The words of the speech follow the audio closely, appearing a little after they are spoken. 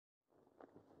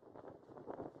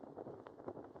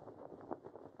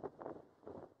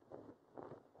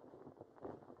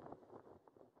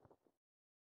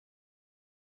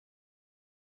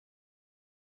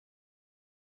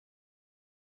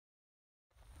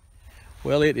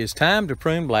Well, it is time to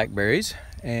prune blackberries,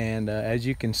 and as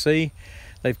you can see,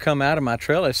 they've come out of my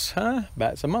trellis,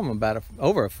 about some of them about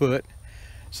over a foot.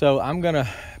 So I'm going to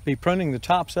be pruning the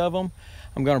tops of them.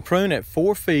 I'm going to prune at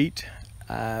 4 feet.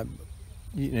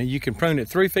 You can prune at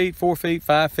 3 feet, 4 feet,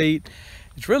 5 feet.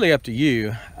 It's really up to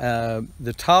you.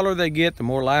 The taller they get, the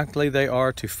more likely they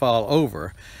are to fall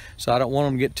over. So I don't want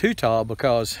them to get too tall,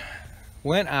 because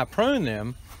when I prune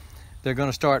them, they're going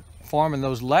to start forming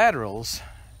those laterals,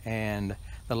 and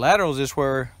the laterals is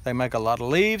where they make a lot of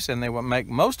leaves and they will make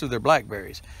most of their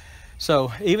blackberries.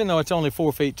 So even though it's only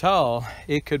 4 feet tall,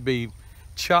 it could be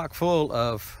chock full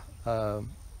of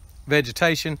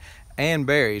vegetation and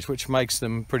berries, which makes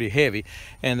them pretty heavy,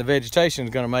 and the vegetation is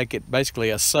going to make it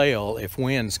basically a sail if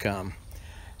winds come.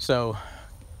 So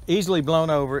easily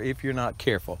blown over if you're not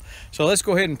careful. So let's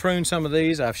go ahead and prune some of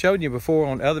these. I've showed you before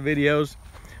on other videos.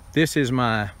 This is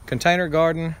my container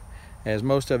garden, as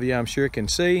most of you I'm sure can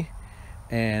see,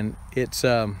 and it's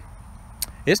time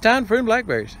to prune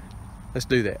blackberries. Let's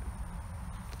do that.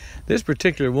 This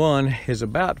particular one is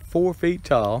about 4 feet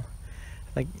tall.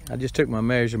 I just took my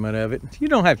measurement of it. You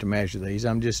don't have to measure these.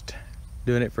 I'm just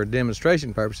doing it for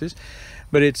demonstration purposes.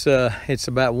 But it's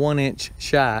about 1 inch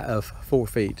shy of 4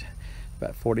 feet,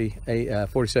 about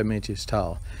 47 inches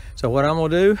tall. So what I'm gonna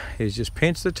do is just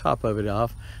pinch the top of it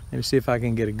off. Let me see if I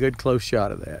can get a good close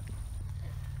shot of that.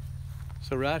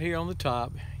 So right here on the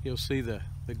top, you'll see the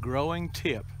growing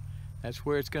tip. That's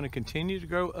where it's gonna continue to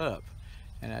grow up.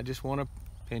 And I just wanna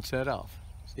pinch that off.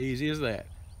 It's easy as that.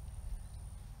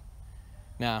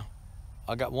 Now,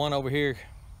 I got one over here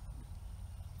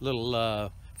a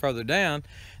little further down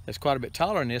that's quite a bit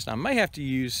taller than this, and I may have to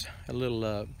use a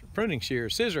little pruning shear or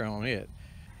scissor on it.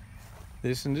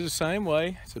 This is the same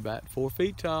way. It's about 4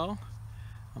 feet tall.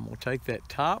 I'm gonna take that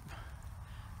top,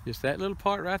 just that little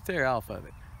part right there off of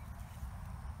it.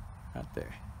 Right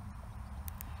there.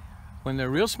 When they're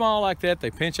real small like that, they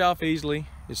pinch off easily.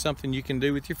 It's something you can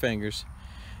do with your fingers,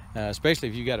 especially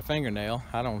if you got a fingernail.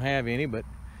 I don't have any, but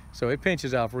so it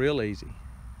pinches off real easy.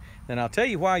 And I'll tell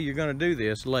you why you're going to do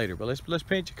this later, but let's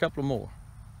pinch a couple more.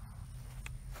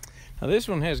 Now this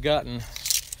one has gotten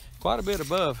quite a bit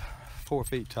above 4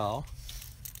 feet tall.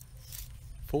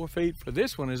 4 feet for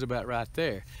this one is about right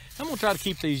there. I'm going to try to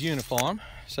keep these uniform.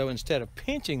 So instead of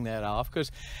pinching that off, because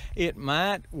it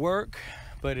might work,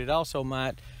 but it also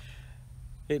might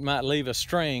leave a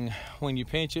string when you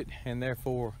pinch it, and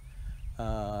therefore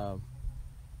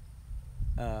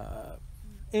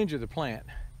injure the plant.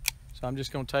 So I'm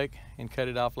just going to take and cut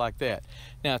it off like that.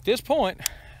 Now at this point,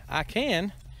 I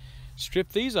can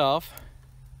strip these off,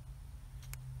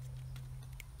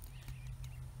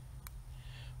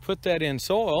 put that in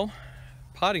soil,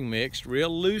 potting mix, real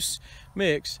loose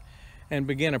mix, and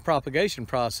begin a propagation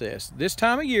process. This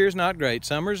time of year is not great.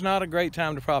 Summer's not a great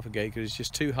time to propagate because it's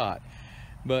just too hot.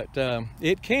 But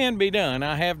it can be done.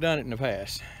 I have done it in the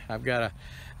past. I've got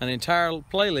an entire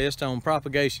playlist on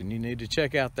propagation. You need to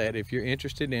check out that if you're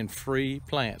interested in free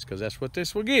plants, because that's what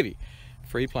this will give you,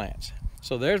 free plants.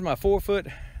 So there's my 4 foot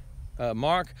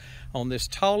mark on this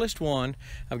tallest one.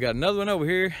 I've got another one over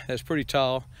here that's pretty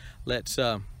tall. Let's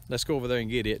go over there and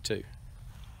get it too.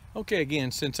 Okay,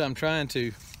 again, since I'm trying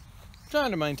to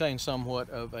maintain somewhat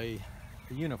of a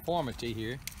uniformity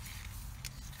here,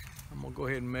 I'm gonna go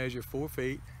ahead and measure 4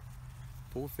 feet.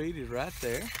 4 feet is right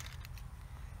there.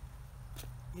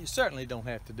 You certainly don't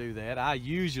have to do that. I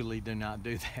usually do not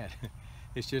do that.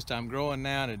 It's just I'm growing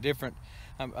now in a different,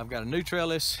 I've got a new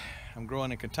trellis. I'm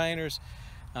growing in containers.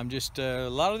 I'm just, a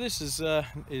lot of this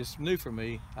is new for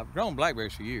me. I've grown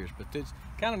blackberries for years, but it's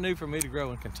kind of new for me to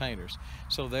grow in containers.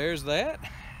 So there's that.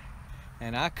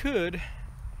 And I could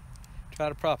try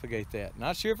to propagate that.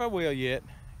 Not sure if I will yet.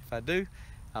 If I do,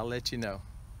 I'll let you know.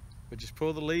 But just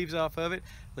pull the leaves off of it,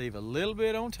 leave a little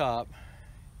bit on top.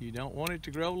 You don't want it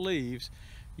to grow leaves,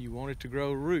 you want it to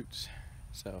grow roots.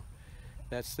 So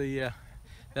that's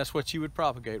what you would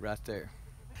propagate right there.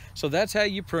 So that's how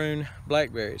you prune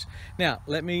blackberries. Now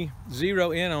let me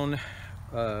zero in on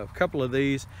a couple of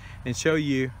these and show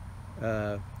you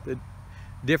the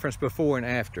difference before and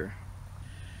after.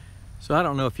 So I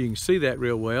don't know if you can see that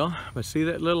real well, but see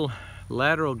that little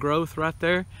lateral growth right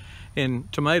there? In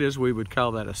tomatoes, we would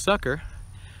call that a sucker.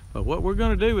 But what we're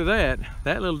going to do with that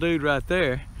little dude right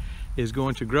there is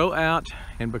going to grow out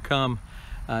and become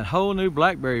a whole new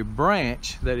blackberry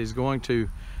branch that is going to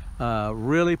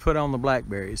really put on the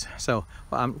blackberries. So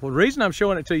the reason I'm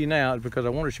showing it to you now is because I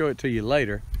want to show it to you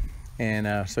later,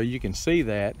 and so you can see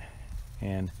that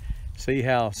and see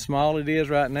how small it is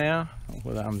right now.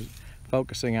 Whether I'm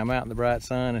focusing, I'm out in the bright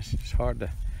sun. It's just hard to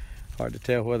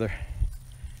tell whether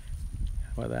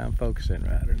I'm focusing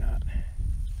right or not.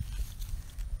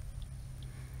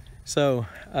 So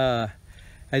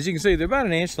as you can see, they're about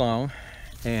an inch long,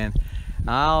 and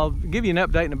I'll give you an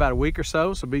update in about a week or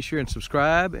so, so be sure and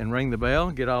subscribe and ring the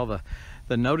bell, get all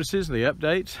the notices, the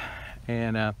updates.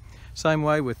 And same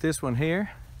way with this one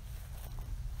here.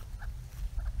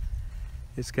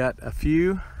 It's got a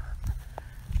few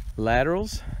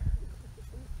laterals,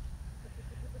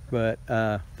 but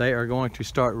they are going to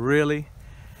start really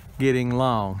getting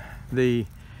long. The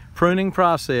pruning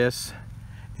process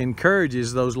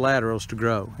encourages those laterals to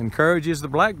grow, encourages the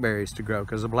blackberries to grow,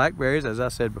 because the blackberries, as I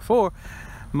said before,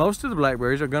 most of the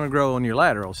blackberries are going to grow on your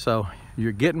laterals. So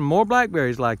you're getting more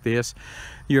blackberries like this.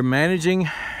 You're managing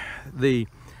the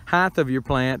height of your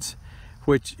plants,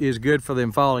 which is good for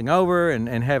them falling over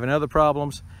and having other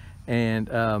problems.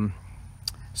 And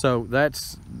so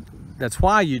that's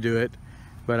why you do it.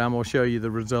 But I'm going to show you the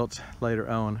results later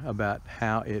on about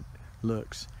how it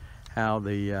looks, how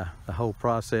the whole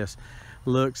process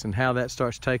looks, and how that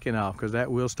starts taking off, because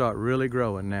that will start really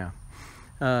growing now.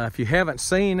 If you haven't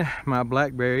seen my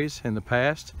blackberries in the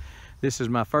past, this is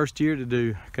my first year to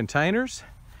do containers,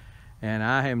 and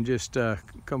I am just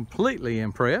completely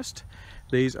impressed.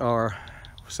 These are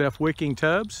self-wicking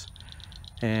tubs,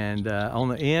 and on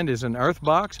the end is an earth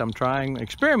box. I'm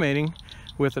experimenting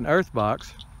with an earth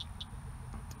box,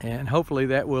 and hopefully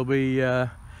that will be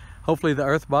hopefully the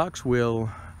earth box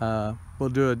will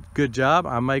do a good job.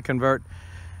 I may convert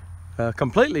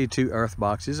completely to earth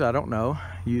boxes. I don't know.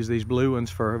 Use these blue ones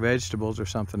for vegetables or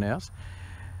something else.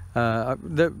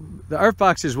 The earth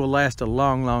boxes will last a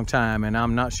long time, and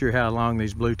I'm not sure how long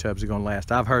these blue tubs are going to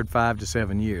last. I've heard 5 to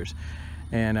 7 years,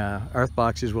 and earth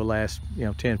boxes will last,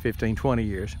 10, 15, 20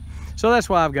 years. So that's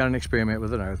why I've got an experiment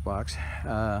with an earth box,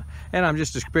 and I'm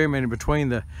just experimenting between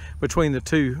the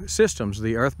two systems,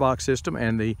 the earth box system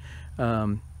and the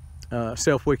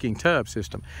self-wicking tub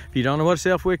system. If you don't know what a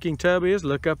self-wicking tub is,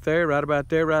 look up there, right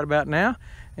about now,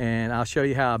 and I'll show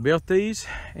you how I built these.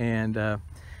 And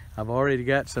I've already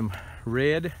got some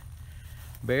red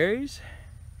berries,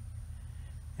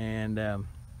 and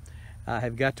I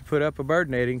have got to put up a bird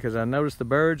netting because I noticed the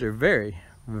birds are very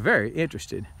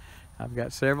interested. I've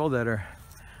got several that are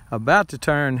about to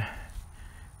turn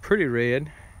pretty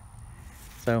red,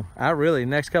 so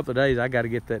next couple of days I got to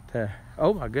get that.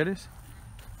 Oh my goodness.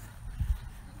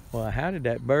 Well, how did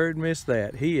that bird miss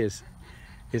that?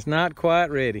 It's not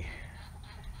quite ready.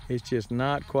 It's just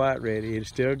not quite ready. It's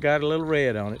still got a little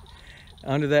red on it.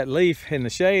 Under that leaf in the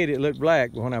shade, it looked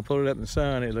black, but when I pull it up in the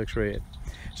sun, it looks red.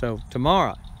 So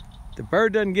tomorrow, if the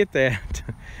bird doesn't get that,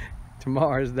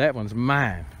 that one's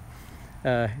mine.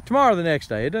 Tomorrow or the next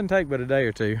day, it doesn't take but a day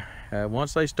or two.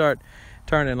 Once they start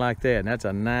turning like that, and that's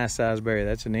a nice size berry.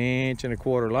 That's 1.25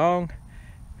 inches long.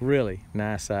 Really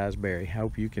nice size berry.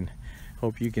 Hope you can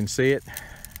see it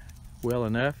well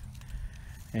enough.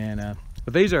 And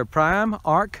but these are Prime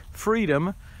Arc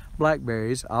Freedom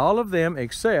blackberries, all of them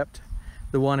except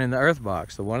the one in the earth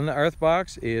box. The one in the earth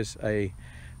box is a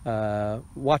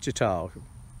Wachita,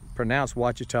 pronounced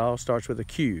Wachita, starts with a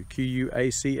Q,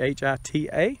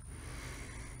 Q-U-A-C-H-I-T-A.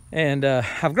 And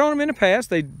I've grown them in the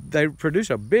past. They produce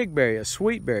a big berry, a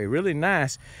sweet berry, really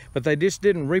nice, but they just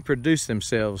didn't reproduce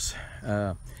themselves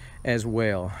as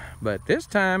well. But this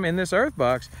time in this earth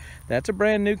box, that's a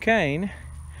brand new cane.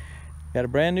 Got a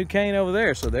brand new cane over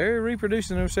there, so they're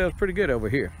reproducing themselves pretty good over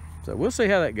here. So we'll see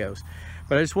how that goes.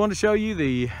 But I just wanted to show you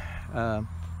the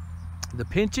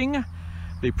pinching,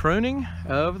 the pruning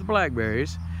of the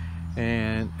blackberries.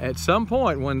 And at some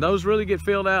point, when those really get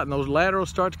filled out and those laterals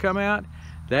start to come out,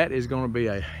 that is going to be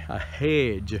a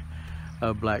hedge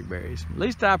of blackberries. At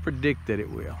least I predict that it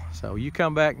will. So you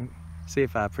come back and see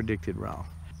if I predicted wrong.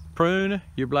 Prune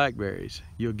your blackberries.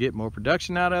 You'll get more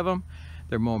production out of them.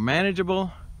 They're more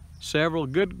manageable. Several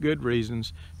good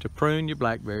reasons to prune your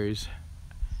blackberries.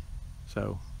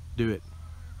 So do it.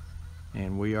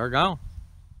 And we are gone.